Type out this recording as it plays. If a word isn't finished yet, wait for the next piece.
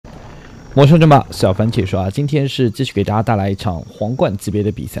魔兽争霸小凡解说啊，今天是继续给大家带来一场皇冠级别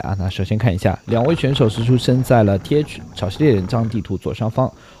的比赛啊。那首先看一下，两位选手是出生在了 TH 草食猎人这张地图左上方，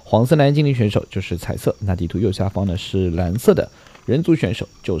黄色蓝精灵选手就是彩色，那地图右下方呢是蓝色的人族选手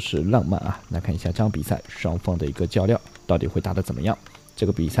就是浪漫啊。那看一下这场比赛双方的一个较量到底会打得怎么样？这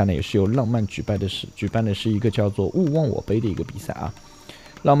个比赛呢也是由浪漫举办的是一个叫做勿忘我杯的一个比赛啊。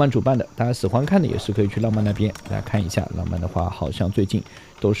浪漫主办的，大家喜欢看的也是可以去浪漫那边来看一下。浪漫的话，好像最近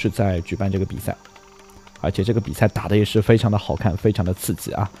都是在举办这个比赛，而且这个比赛打的也是非常的好看，非常的刺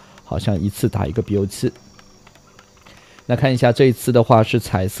激啊，好像一次打一个 BO7。那看一下这一次的话是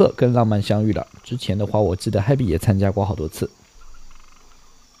彩色跟浪漫相遇了，之前的话我记得 Happy 也参加过好多次。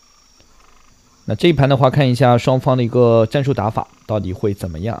那这一盘的话，看一下双方的一个战术打法到底会怎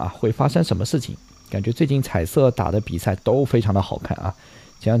么样啊？会发生什么事情？感觉最近彩色打的比赛都非常的好看啊。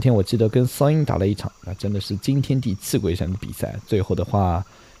前两天我记得跟骚音打了一场，那真的是惊天地泣鬼神的比赛。最后的话，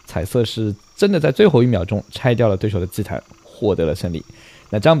彩色是真的在最后1秒钟拆掉了对手的祭坛，获得了胜利。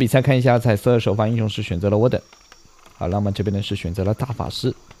那这场比赛看一下，彩色首发英雄是选择了沃登，而浪漫这边呢是选择了大法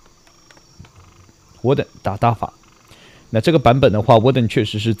师。沃登打大法，那这个版本的话，沃登确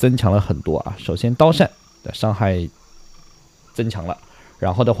实是增强了很多啊。首先刀扇的伤害增强了，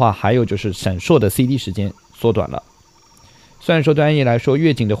然后的话还有就是闪烁的 CD 时间缩短了。虽然说对安逸来说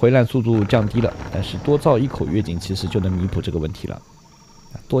月景的回蓝速度降低了，但是多造1口月景其实就能弥补这个问题了，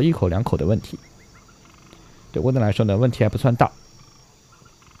多1口2口的问题，对沃登来说呢问题还不算大，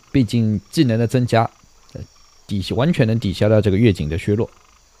毕竟技能的增加完全能抵消掉这个月景的削弱。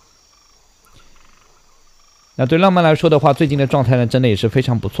那对浪漫来说的话，最近的状态呢真的也是非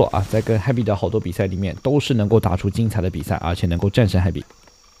常不错啊，在跟 Happy 的好多比赛里面都是能够打出精彩的比赛，而且能够战胜 Happy。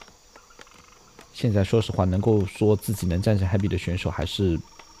现在说实话，能够说自己能战胜 Happy 的选手还是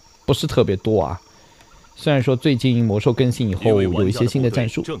不是特别多啊。虽然说最近魔兽更新以后有一些新的战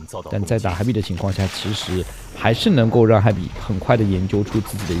术，但在打 Happy 的情况下，其实还是能够让 Happy 很快的研究出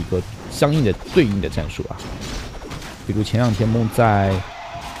自己的一个相应的对应的战术啊。比如前两天梦在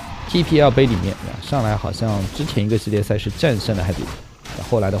TPL 杯里面上来，好像之前一个系列赛是战胜了 Happy，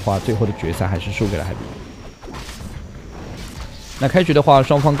 后来的话最后的决赛还是输给了 Happy。那开局的话，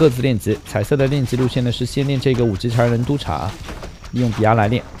双方各自练级。彩色的练级路线呢是先练这个5级超人督察，利用比亚来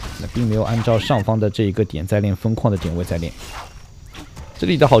练，那并没有按照上方的这一个点在练分矿的点位在练。这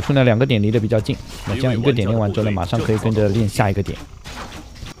里的好处呢，2个点离得比较近，那这样1个点练完之后呢，马上可以跟着练下一个点。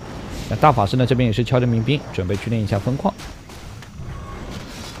那大法师呢这边也是敲着民兵，准备去练一下分矿。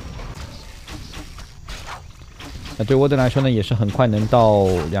那对沃登来说呢，也是很快能到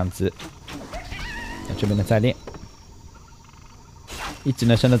2级。那这边呢再练。1级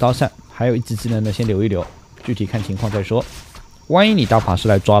呢升了刀扇，还有1级技能呢先留一留，具体看情况再说。万一你大法师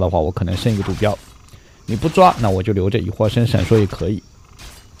来抓的话，我可能升一个毒标；你不抓，那我就留着，一会儿升闪烁也可以。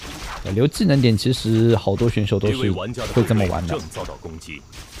留技能点其实好多选手都是会这么玩的，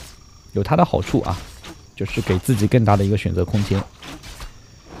有它的好处啊，就是给自己更大的一个选择空间。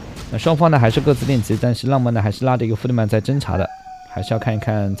那双方呢还是各自练级，但是浪漫呢还是拉着一个福特曼在侦查的，还是要看一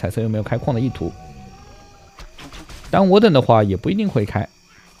看彩色有没有开矿的意图。但沃登的话也不一定会开。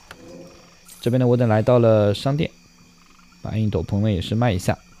这边的沃登来到了商店，把暗影斗篷呢也是卖一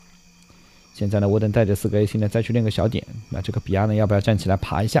下。现在呢，沃登带着4个 AC 呢再去练个小点。那这个比亚呢要不要站起来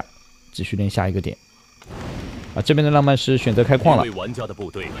爬一下，继续练下一个点？啊，这边的浪漫是选择开矿了。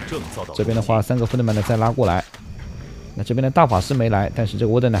这边的话3个福特曼呢再拉过来。那这边的大法师没来，但是这个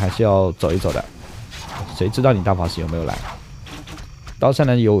沃登呢还是要走一走的。谁知道你大法师有没有来？刀扇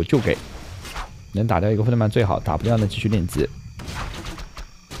呢有就给。能打掉1个福特曼最好，打不掉呢继续练级。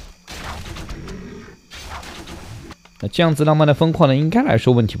那这样子浪漫的分矿呢，应该来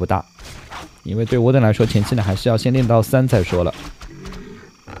说问题不大，因为对沃登来说，前期呢还是要先练到3再说了。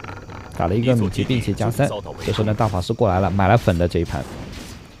打了一个米奇并且加3，这时候呢大法师过来了，买了粉的这一盘。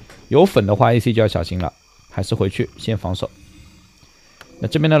有粉的话 ，AC 就要小心了，还是回去先防守。那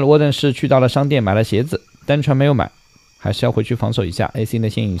这边的沃登是去到了商店买了鞋子，单船没有买，还是要回去防守一下。AC 呢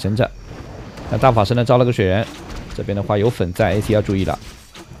先隐身着。那大法师呢招了个水人，这边的话有粉在 ，AC 要注意了，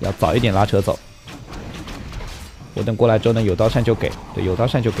要早一点拉车走。我等过来之后呢，有刀扇就给，对，有刀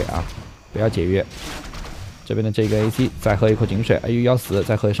扇就给啊，不要解约。这边的这个 AC 再喝一口井水，哎呦要死，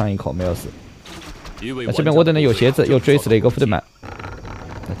再喝上一口没有死。那这边我等呢有鞋子，又追死了一个福特曼。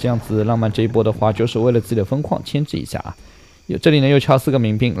那这样子浪漫这一波的话，就是为了自己的分矿牵制一下啊。这里呢又敲4个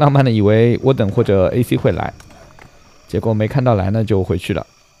民兵，浪漫呢以为我等或者 AC 会来，结果没看到来呢就回去了。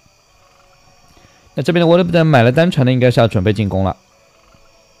那这边的沃登买了单船呢，应该是要准备进攻了。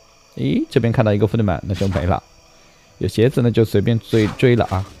咦，这边看到一个福特曼，那就没了。有鞋子呢就随便追了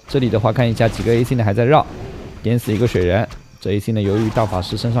啊。这里的话看一下几个 AC 呢还在绕，点死一个水人，这 AC 呢，由于大法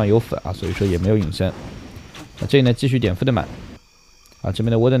师身上有粉啊，所以说也没有隐身。那这里呢，继续点副的满。啊，这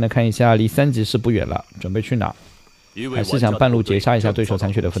边的沃登呢，看一下离3级是不远了，准备去哪？还是想半路截杀一下对手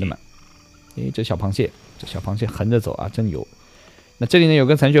残血的副的满。诶，这小螃蟹横着走啊，真牛。那这里呢，有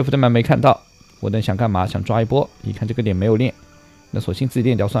个残血副的满没看到，沃登想干嘛？想抓一波。一看这个点没有练，那索性自己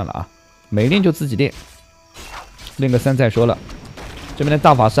练掉算了啊，没练就自己练，练个3再说了。这边的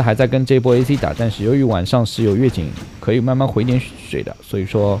大法师还在跟这波 AC 打，但是由于晚上是有月景，可以慢慢回点水的，所以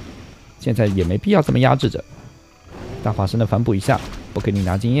说现在也没必要这么压制着。大法师呢反补一下，不给你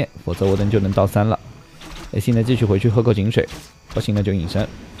拿经验，否则沃登就能到3了。AC 呢继续回去喝口井水，不行呢就隐身。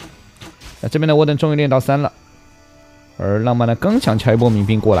那这边的沃登终于练到3了，而浪漫呢刚想敲一波民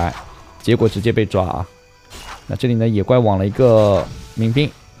兵过来，结果直接被抓啊。那这里呢野怪网了一个民兵，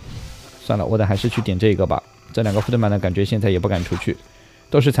算了，沃登还是去点这个吧。这2个副德曼呢感觉现在也不敢出去，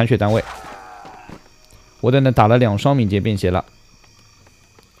都是残血单位。沃登呢打了2双敏捷便携了。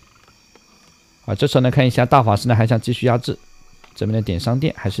啊，这时候呢看一下大法师呢还想继续压制，这边的点商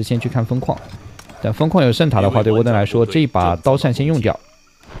店还是先去看风矿。但风矿有圣塔的话，对沃登来说这一把刀扇先用掉。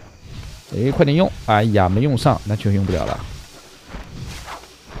哎，快点用！哎呀，没用上，那就用不了了。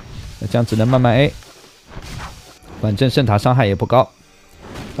那这样只能慢慢 A， 反正圣塔伤害也不高。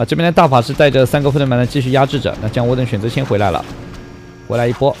啊，这边的大法师带着3个副德曼呢继续压制着。那这样沃登选择先回来了，回来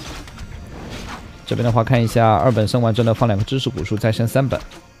一波。这边的话看一下2本升完之后呢，放2个知识古树，再升3本。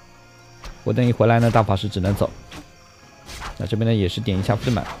沃登一回来呢，大法师只能走。那这边呢也是点一下副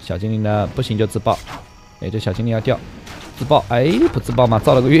德曼，小精灵呢不行就自爆。哎，这小精灵要掉，自爆，哎，不自爆嘛，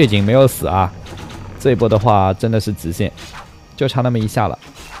造了个月景没有死啊。这一波的话真的是直线，就差那么一下了。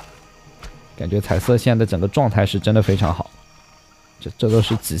感觉彩色现在的整个状态是真的非常好，这都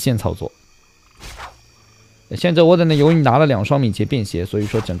是直线操作。现在沃登呢，由于拿了2双敏捷便携，所以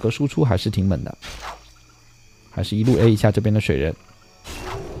说整个输出还是挺猛的，还是一路 A 一下这边的水人。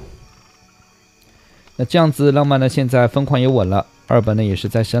那这样子，浪漫呢现在分矿也稳了，2本呢也是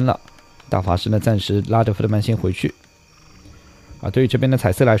在升了，大法师呢暂时拉着福德曼先回去。啊，对于这边的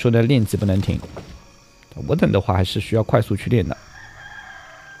彩色来说呢，练级不能停，沃登的话还是需要快速去练的。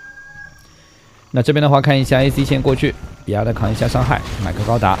那这边的话看一下 AC 先过去，比亚的扛一下伤害，买个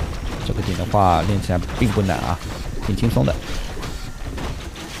高达，这个点的话练起来并不难啊，挺轻松的。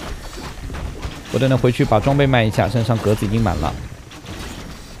沃登呢回去把装备卖一下，身上格子已经满了。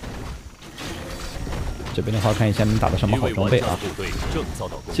这边的话看一下能打到什么好装备啊。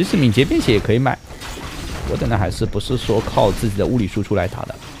其实敏捷便携也可以卖，沃登呢还是不是说靠自己的物理输出来打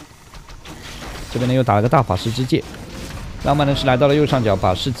的。这边呢又打了个大法师之戒。浪漫呢是来到了右上角，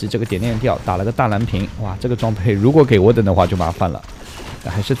把市集这个点练掉，打了个大蓝屏。哇，这个装备如果给沃登的话就麻烦了，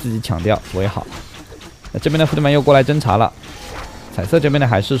但还是自己抢掉为好。那这边的福德曼又过来侦查了，彩色这边呢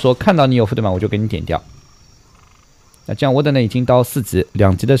还是说看到你有福德曼我就给你点掉。那这样沃登呢已经到4级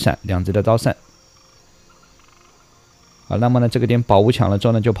，2级的闪，2级的刀扇。好，那么呢这个点宝物抢了之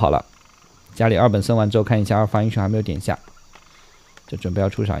后呢就跑了，家里2本升完之后看一下阿尔法英雄还没有点下，就准备要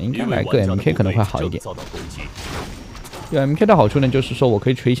出场，应该来个 MK 可能会好一点。有 MK 的好处呢，就是说我可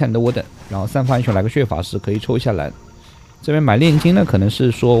以锤一下你的沃登，然后3发英雄来个血法师，可以抽一下蓝。这边买炼金呢，可能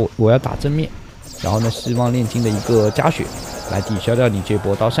是说我要打正面，然后呢希望炼金的一个加血来抵消掉你这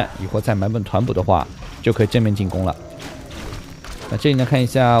波刀扇，以后再买本团补的话，就可以正面进攻了。那这里呢看一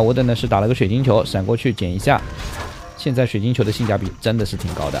下沃登呢是打了个水晶球，闪过去捡一下。现在水晶球的性价比真的是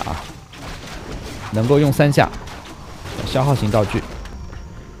挺高的啊，能够用3下，消耗型道具，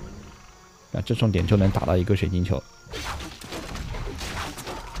那这种点就能打到一个水晶球。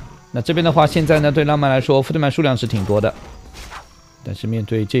那这边的话，现在呢对浪漫来说，福德曼数量是挺多的，但是面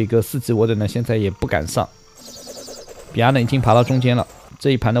对这个4级沃登呢，现在也不敢上。比亚呢已经爬到中间了，这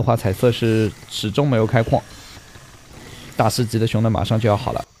一盘的话，彩色是始终没有开矿，大师级的熊呢马上就要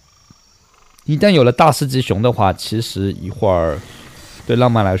好了。一旦有了大师级熊的话，其实一会儿对浪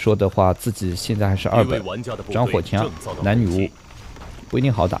漫来说的话，自己现在还是2本，转火枪、男女巫不一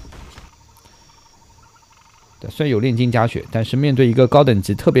定好打。虽然有炼金加血，但是面对一个高等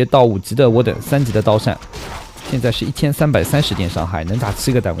级，特别到5级的沃登3级的刀扇，现在是1330点伤害，能打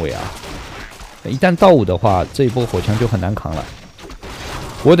7个单位啊！一旦到5的话，这一波火枪就很难扛了。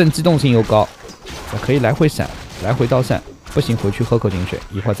沃登机动性又高，可以来回闪，来回刀扇，不行回去喝口井水，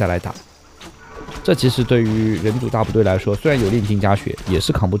一会儿再来打。这其实对于人主大部队来说，虽然有炼金加血，也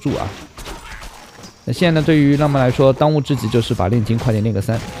是扛不住啊。那现在呢，对于浪漫来说，当务之急就是把炼金快点练个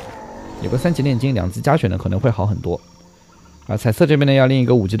3。有个3级炼金，2级加血呢可能会好很多。啊，彩色这边呢要练一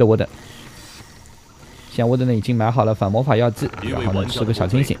个5级的沃登。现在沃登呢已经买好了反魔法药剂，然后呢吃个小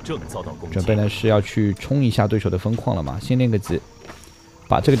清醒，准备呢是要去冲一下对手的分矿了嘛，先练个级，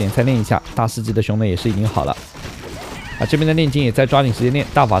把这个点再练一下。大4级的熊呢也是已经好了。啊，这边的炼金也在抓紧时间练，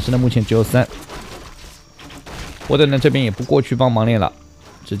大法师呢目前只有3。沃德呢这边也不过去帮忙练了，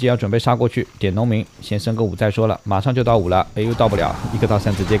直接要准备杀过去，点农民，先升个5再说了，马上就到5了，哎又到不了，一个到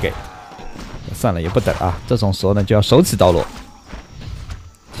3直接给，算了也不等啊，这种时候呢就要手起刀落，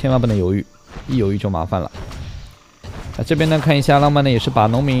千万不能犹豫，一犹豫就麻烦了。啊，这边呢看一下浪漫呢也是把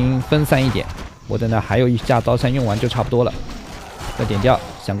农民分散一点，沃德呢还有一架刀扇用完就差不多了，再点掉，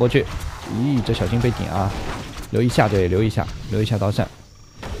想过去，咦这小心被点啊。留一下，对，留一下刀扇。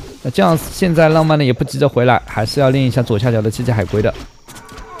那这样现在浪漫呢也不急着回来，还是要练一下左下角的7级海龟的。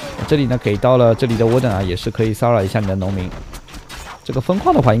这里呢给到了这里的沃登啊，也是可以骚扰一下你的农民。这个分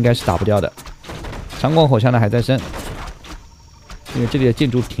矿的话应该是打不掉的。长广火枪呢还在升，因为这里的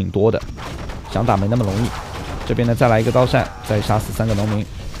建筑挺多的，想打没那么容易。这边呢再来一个刀扇，再杀死3个农民。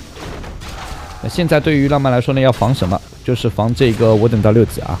那现在对于浪漫来说呢，要防什么？就是防这个沃登到6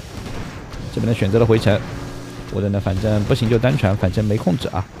级啊。这边呢选择了回城。我的呢，反正不行就单传，反正没控制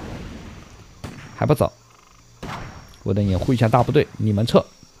啊，还不早。我得掩护一下大部队，你们撤，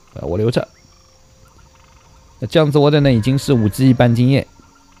我留着。那这样子，我的呢已经是5级1半经验。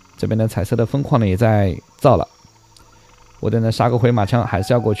这边的彩色的分矿呢也在造了。我的呢杀个回马枪还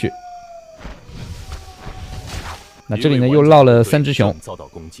是要过去。那这里呢又落了3只熊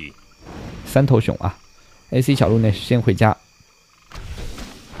，3头熊啊。AC 小鹿呢先回家。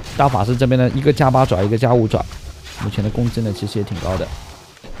大法师这边呢一个加8爪，一个加5爪。目前的攻击呢，其实也挺高的。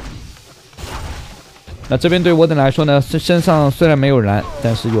那这边对沃登来说呢，身上虽然没有蓝，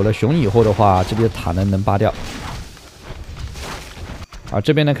但是有了熊以后的话，这里的塔呢能扒掉。而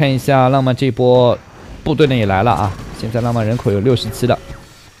这边呢，看一下浪漫这一波部队呢也来了啊！现在浪漫人口有67了，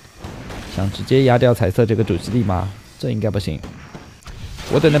想直接压掉彩色这个主基地吗？这应该不行。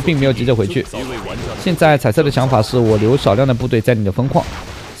沃登呢并没有急着回去，现在彩色的想法是我留少量的部队在你的分矿，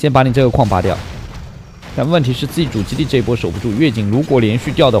先把你这个矿扒掉。但问题是自己主基地这一波守不住，越境如果连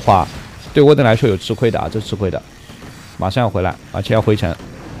续掉的话，对沃登来说有吃亏的啊，这吃亏的。马上要回来，而且要回城，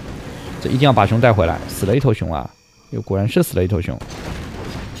这一定要把熊带回来。死了一头熊啊，又果然是死了一头熊。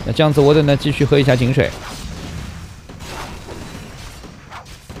那这样子沃登呢继续喝一下井水。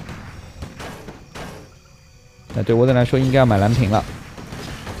那对沃登来说应该要买蓝瓶了。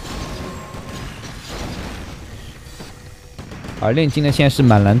而炼金呢现在是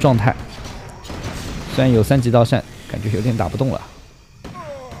满蓝状态。虽然有3级刀扇，感觉有点打不动了。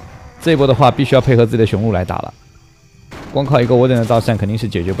这一波的话，必须要配合自己的雄鹿来打了。光靠一个沃登的刀扇肯定是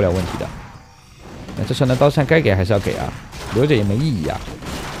解决不了问题的。那这时候呢，刀扇该给还是要给啊，留着也没意义啊。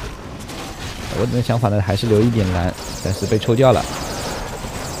沃登的想法呢，还是留一点蓝，但是被抽掉了。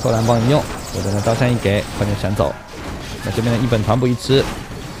扣蓝帮一用，沃登的刀扇一给，快点闪走。那这边的一本团补一吃，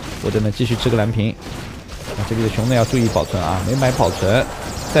沃登呢继续吃个蓝瓶。那这里的熊呢要注意保存啊，没买保存，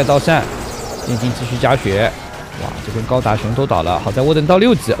再刀扇。炼金继续加血，哇，这边高达熊都倒了，好在沃登到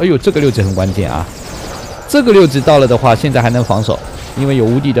6级，哎呦，这个6级很关键啊！这个6级到了的话，现在还能防守，因为有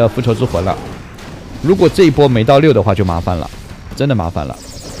无敌的复仇之魂了。如果这一波没到6的话，就麻烦了，真的麻烦了。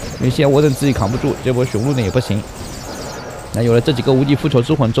因为现在沃登自己扛不住，这波雄鹿呢也不行。那有了这几个无敌复仇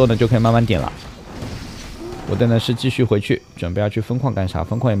之魂之后呢，就可以慢慢点了。沃登呢是继续回去，准备要去分矿干啥？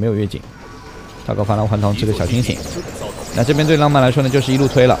分矿也没有越境，套个防狼环瞳，吃个小星星。那这边对浪漫来说呢，就是一路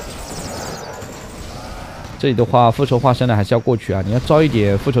推了。这里的话，复仇化身呢还是要过去啊！你要招一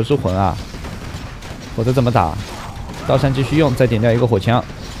点复仇之魂啊，否则怎么打？刀扇继续用，再点掉一个火枪。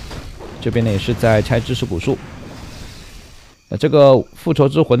这边呢也是在拆知识古树。那这个复仇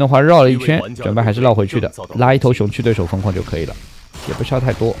之魂的话，绕了一圈，准备还是绕回去的，拉一头熊去对手分矿就可以了，也不需要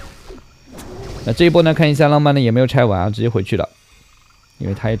太多。那这一波呢，看一下浪漫呢也没有拆完啊，直接回去了，因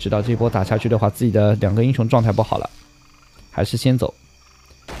为他也知道这一波打下去的话，自己的2个英雄状态不好了，还是先走。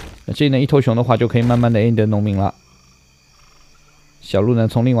那这里呢，一头熊的话就可以慢慢的 A 你的农民了。小鹿呢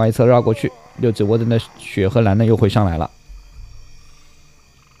从另外一侧绕过去，6级沃登的血和蓝呢又回上来了。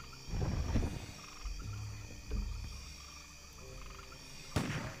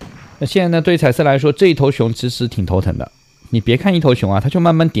那现在呢，对彩色来说，这一头熊其实挺头疼的。你别看一头熊啊，它就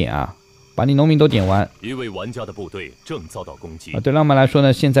慢慢点啊，把你农民都点完。一位玩家的部队正遭到攻击。对浪漫来说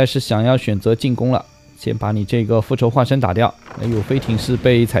呢，现在是想要选择进攻了。先把你这个复仇化身打掉。哎呦，飞艇是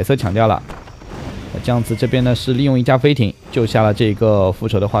被彩色抢掉了。那这样子这边呢是利用一架飞艇救下了这个复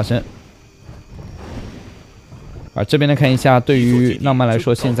仇的化身。而这边呢看一下，对于浪漫来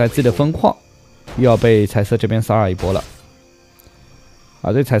说，现在自己的分矿又要被彩色这边骚扰一波了。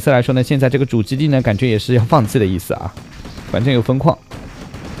对彩色来说呢，现在这个主基地呢感觉也是要放弃的意思啊，反正有分矿。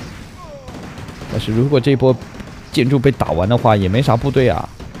但是如果这一波建筑被打完的话，也没啥部队啊。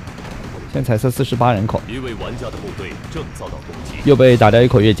现在彩色48人口，一位玩家的部队正遭到攻击，又被打掉一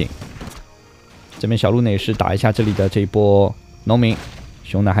口越井。这边小鹿呢也是打一下这里的这一波农民，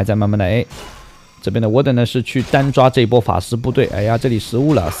熊呢还在慢慢的 A。这边的沃登呢是去单抓这一波法师部队，哎呀，这里失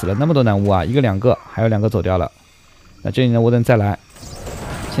误了，死了那么多男巫啊，一个两个，还有2个走掉了。那这里呢沃登再来，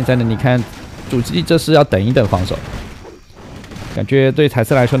现在呢你看主基地这是要等一等防守，感觉对彩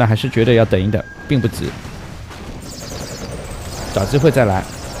色来说呢还是觉得要等一等，并不急，找机会再来。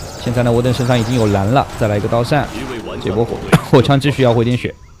现在呢沃登身上已经有蓝了，再来一个刀扇，这波火枪继续要回点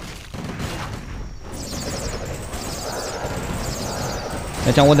血。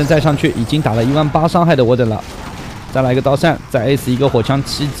那将沃登再上去，已经打了18000伤害的沃登了，再来一个刀扇，再 A 死一个火枪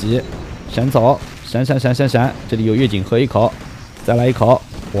7级，闪走，闪，这里有越井喝一口，再来一口，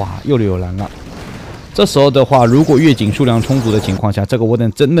哇，又有蓝了。这时候的话，如果越井数量充足的情况下，这个沃登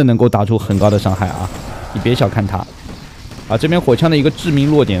真的能够打出很高的伤害啊！你别小看它。这边火枪的一个致命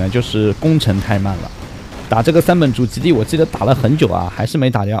弱点呢，就是攻城太慢了。打这个3本主基地，我记得打了很久啊，还是没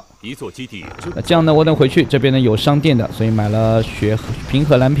打掉。一座基地。那这样呢，我等回去这边呢有商店的，所以买了血瓶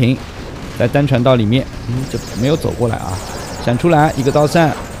和蓝瓶，在单传道里面，这没有走过来啊，闪出来一个刀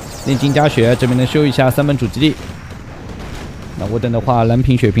扇，炼金加血，这边呢修一下3本主基地。那我等的话，蓝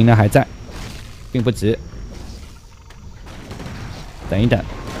瓶血瓶呢还在，并不急，等一等。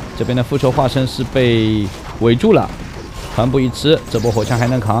这边的复仇化身是被围住了，团部一吃，这波火枪还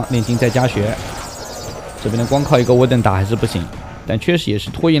能扛，炼金再加血。这边的光靠一个沃登打还是不行，但确实也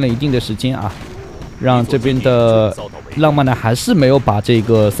是拖延了一定的时间啊，让这边的浪漫呢还是没有把这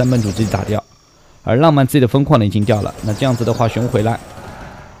个3本主基地打掉，而浪漫自己的分矿呢已经掉了。那这样子的话，熊回来，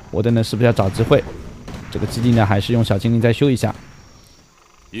沃登呢是不是要找机会？这个基地呢还是用小精灵再修一下。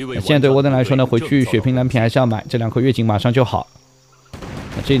现在对沃登来说呢，回去血瓶蓝瓶还是要买，这2颗越井马上就好。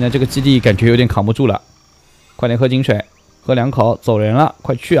那这里呢这个基地感觉有点扛不住了，快点喝井水，喝2口，走人了，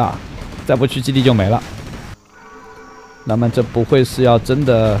快去啊！再不去基地就没了。浪漫这不会是要真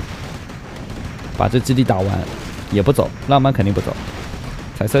的把这基地打完，也不走，浪漫肯定不走。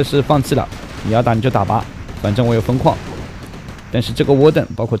彩色是放弃了，你要打你就打吧，反正我有分矿。但是这个沃登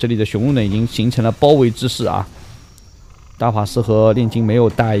包括这里的雄鹿呢，已经形成了包围之势啊。大法师和炼金没有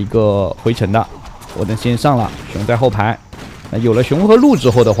带一个回城的，沃登先上了，熊在后排。那有了熊和鹿之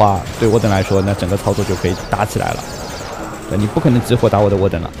后的话，对沃登来说，那整个操作就可以打起来了。你不可能直火打我的沃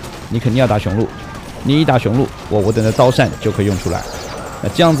登了，你肯定要打雄鹿。你一打雄鹿，沃登的刀扇就可以用出来。那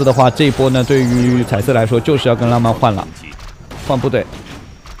这样子的话，这一波呢，对于彩色来说就是要跟浪漫换了，换部队，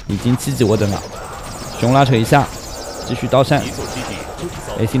已经7级沃登了。熊拉扯一下，继续刀扇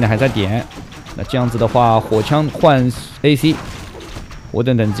 ，AC 呢还在点。那这样子的话，火枪换 AC， 沃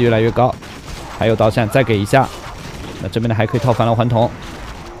登等级越来越高，还有刀扇再给一下。那这边呢还可以套返老还童。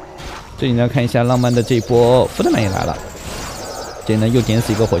这里呢看一下浪漫的这一波，福德曼也来了。这里呢又点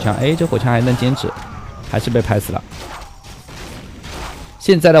死一个火枪，哎，这火枪还能坚持，还是被拍死了。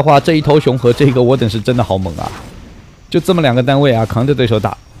现在的话，这一头熊和这个沃登是真的好猛啊！就这么2个单位啊，扛着对手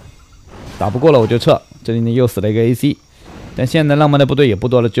打，打不过了我就撤。这里呢又死了一个 AC， 但现在浪漫的部队也不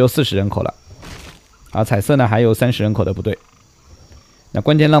多了，只有40人口了，而彩色呢还有30人口的部队。那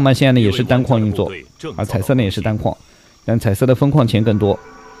关键浪漫现在呢也是单矿运作，而彩色呢也是单矿，但彩色的分矿钱更多。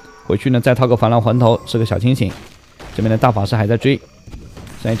回去呢再套个返老还童，是个小清醒。这边的大法师还在追，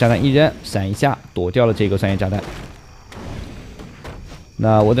酸液炸弹一扔，闪一下躲掉了这个酸液炸弹。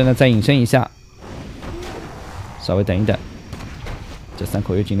那我等呢再隐身一下，稍微等一等。这3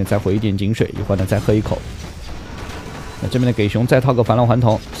口越井呢再回一点井水，一会儿呢再喝一口。那这边的给熊再套个返老还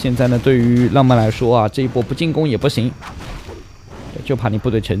童。现在呢对于浪漫来说啊，这一波不进攻也不行，就怕你部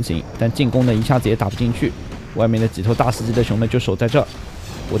队成型，但进攻呢一下子也打不进去。外面的几头大司机的熊呢就守在这儿，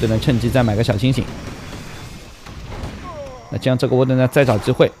我等呢趁机再买个小清醒。那这样这个沃登呢再找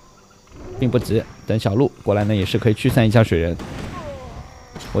机会，并不急，等小鹿过来呢也是可以驱散一下水人。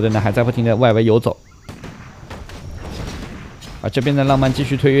沃登呢还在不停的外围游走，而这边的浪漫继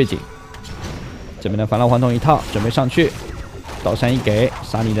续推越井，这边的返老还童一套，准备上去，刀山一给，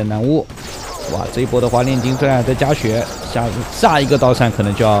杀你的男巫。哇，这一波的话炼金虽然在加血，下一个刀山可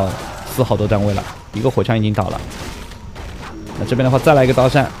能就要死好多单位了，一个火枪已经倒了。那这边的话再来一个刀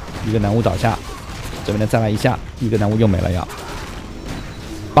山，一个男巫倒下。这边呢再来一下，一个男巫又没了，要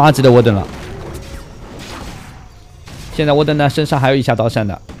8级的沃登了。现在沃登呢身上还有一下刀扇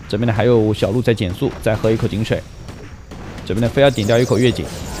的，这边呢还有小鹿在减速，再喝一口井水。这边呢非要点掉一口越井，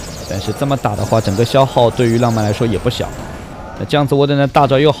但是这么打的话，整个消耗对于浪漫来说也不小。那这样子沃登的大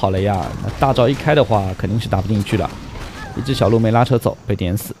招又好了呀，那大招一开的话肯定是打不进去了。一只小鹿没拉扯走，被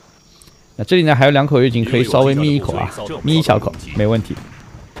点死。那这里呢还有2口越井可以稍微眯一口啊，眯一小口没问题。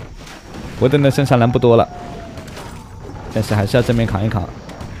沃登的身上蓝不多了，但是还是要正面扛一扛。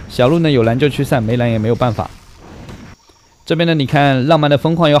小鹿呢有蓝就驱散，没蓝也没有办法。这边呢，你看浪漫的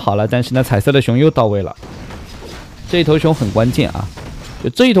疯狂又好了，但是呢，彩色的熊又到位了。这一头熊很关键啊，就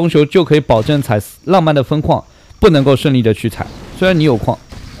这一头熊就可以保证浪漫的疯狂不能够顺利的去踩。虽然你有矿，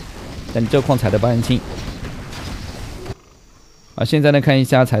但你这矿踩的不安心。现在呢，看一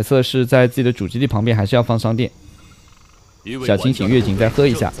下彩色是在自己的主基地旁边，还是要放商店。小清醒越警再喝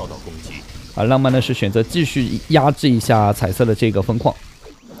一下。浪漫呢是选择继续压制一下彩色的这个疯狂。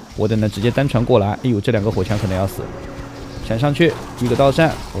我的呢直接单传过来，哎呦，这2个火枪可能要死。闪上去一个刀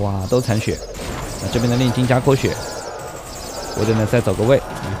扇，哇，都残血。这边的炼金加口血。我的呢再走个位，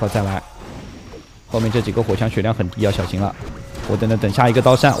一会儿再来。后面这几个火枪血量很低，要小心了。我的呢等下一个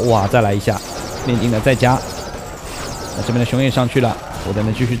刀扇，哇，再来一下。炼金的再加。这边的熊也上去了，我的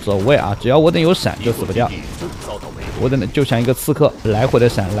呢继续走位啊，只要我等有闪就死不掉。我的呢就像一个刺客，来回的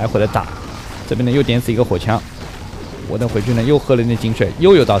闪，来回的打。这边呢又点死一个火枪，我等回去呢又喝了点金水，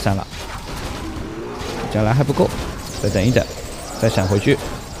又有刀扇了。将来还不够，再等一等，再闪回去。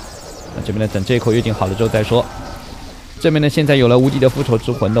这边呢等这一口月经好了之后再说。这边呢现在有了无敌的复仇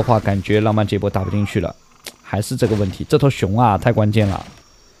之魂的话，感觉浪漫这波打不进去了，还是这个问题，这头熊啊太关键了。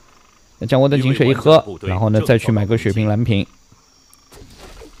将我的井水一喝，然后呢再去买个血瓶蓝瓶。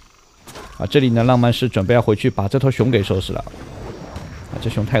这里呢浪漫是准备要回去把这头熊给收拾了。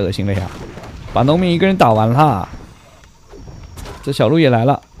这熊太恶心了呀，把农民一个人打完了。这小鹿也来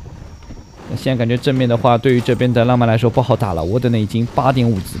了。现在感觉正面的话，对于这边的浪漫来说不好打了。我的呢已经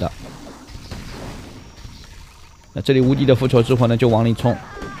8.5级了。这里无敌的复仇之魂呢就往里冲，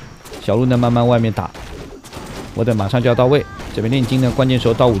小鹿呢慢慢外面打。我的马上就要到位，这边炼金呢关键时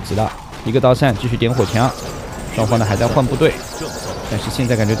候到5级了。一个刀扇继续点火枪，双方呢还在换部队，但是现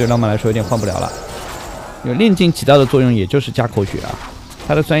在感觉对浪漫来说有点换不了了，因为炼金起到的作用也就是加口血啊，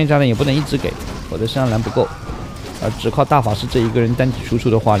他的酸液炸弹也不能一直给，否则身上蓝不够，只靠大法师这一个人单体输出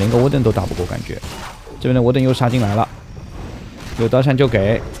的话，连个沃登都打不过感觉。这边的沃登又杀进来了，有刀扇就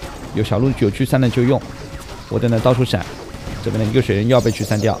给，有小鹿有驱散的就用，沃登呢到处闪，这边的一个水人又要被驱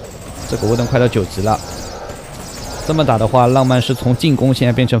散掉，这个沃登快到9级了。这么打的话，浪漫是从进攻现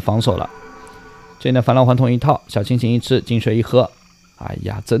在变成防守了。这里呢，返老还童一套，小清醒一吃，金水一喝，哎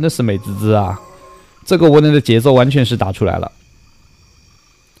呀，真的是美滋滋啊！这个沃登的节奏完全是打出来了，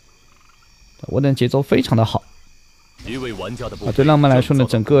沃登节奏非常的好。对浪漫来说呢，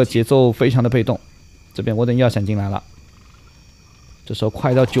整个节奏非常的被动。这边沃登又要闪进来了，这时候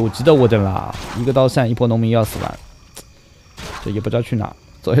快到9级的沃登了，一个刀扇，一波农民又要死完，这也不知道去哪，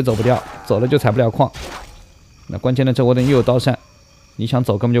走也走不掉，走了就踩不了矿。那关键的这沃登又有刀扇，你想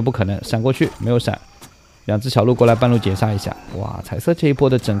走根本就不可能，闪过去没有闪，2只小鹿过来半路截杀一下，哇，彩色这一波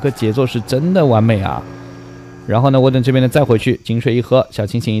的整个节奏是真的完美啊！然后呢，沃登这边呢再回去，井水一喝，小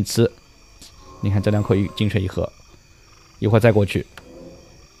清醒一吃，你看这2口井水一喝，一会儿再过去。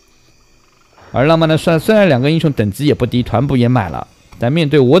而浪漫呢，虽然2个英雄等级也不低，团补也买了，但面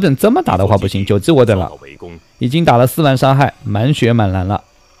对沃登这么打的话不行，9级沃登了，已经打了4万伤害，满血满蓝了。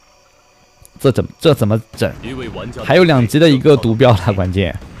这怎么整？还有2级的一个毒标了，关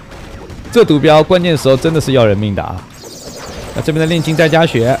键这毒标关键时候真的是要人命的啊！这边的炼金再加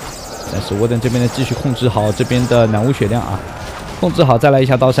血，但是沃登这边呢继续控制好这边的南巫血量啊，控制好再来一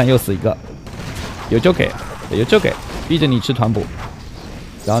下刀扇又死一个，有就给，有就给，逼着你吃团补，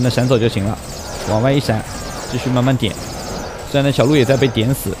然后呢闪走就行了，往外一闪，继续慢慢点。虽然呢小鹿也在被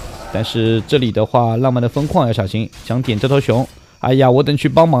点死，但是这里的话浪漫的疯狂要小心，想点这头熊，哎呀，沃登去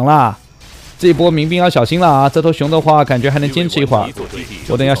帮忙啦！这一波民兵要小心了啊！这头熊的话，感觉还能坚持一会儿。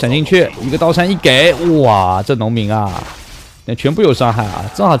我等要闪进去，一个刀扇一给，哇，这农民啊，那全部有伤害啊，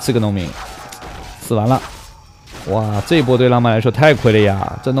正好吃个农民，死完了。哇，这一波对浪漫来说太亏了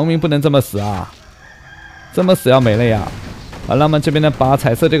呀！这农民不能这么死啊，这么死要没了呀！浪漫这边呢，把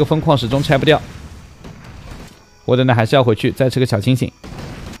彩色这个疯狂始终拆不掉。我等呢还是要回去再吃个小清醒。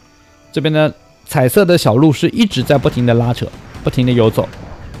这边呢，彩色的小鹿是一直在不停的拉扯，不停的游走。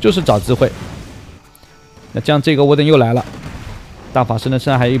就是找机会。那这样这个沃登又来了，大法师呢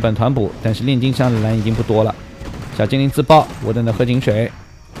身上还有一本团补，但是炼金上的蓝已经不多了。小精灵自爆，沃登的喝井水。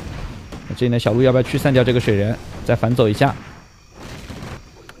那这里呢小鹿要不要驱散掉这个水人，再反走一下？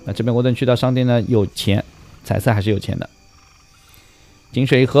那这边沃登去到商店呢有钱，彩色还是有钱的。井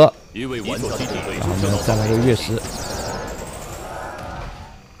水一喝，然后呢再来个月食。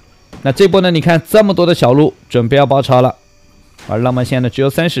那这波呢你看这么多的小鹿准备要包抄了。而浪漫现在呢只有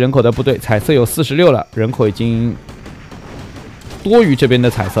30人口的部队，彩色有46了，人口已经多于这边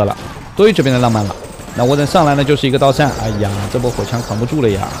的彩色了，多于这边的浪漫了。那我等上来呢就是一个刀扇，哎呀，这波火枪扛不住了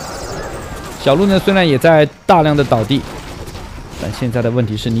呀。小鹿呢虽然也在大量的倒地，但现在的问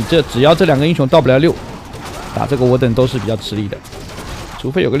题是你只要这2个英雄到不了6，打这个我等都是比较吃力的，除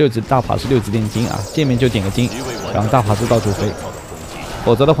非有个6级大法师6级炼金啊，见面就点个金，让大法师到处飞，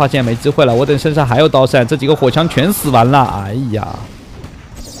否则的话现在没机会了。我等身上还有刀扇，这几个火枪全死完了。哎呀，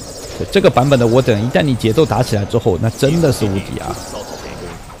这个版本的我等，一旦你节奏打起来之后，那真的是无敌啊！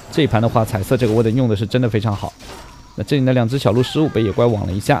这一盘的话，彩色这个我等用的是真的非常好。那这里的2只小鹿失误被野怪网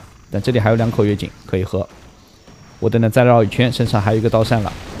了一下，但这里还有2口月景可以喝。我等呢再绕一圈，身上还有一个刀扇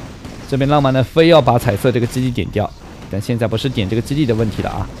了。这边浪漫呢非要把彩色这个基地点掉，但现在不是点这个基地的问题了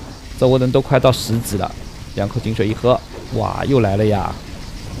啊！这我等都快到10级了，2口井水一喝，哇，又来了呀！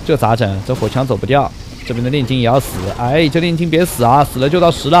这咋整？这火枪走不掉，这边的炼金也要死。哎，这炼金别死啊，死了就到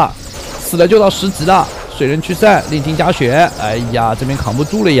10了，死了就到10级了。水人驱散，炼金加血，哎呀，这边扛不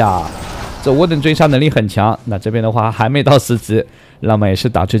住了呀！这我等追杀能力很强，那这边的话还没到10级，浪漫也是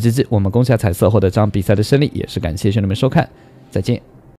打出奇迹。我们攻下彩色获得这场比赛的胜利，也是感谢兄弟们收看，再见。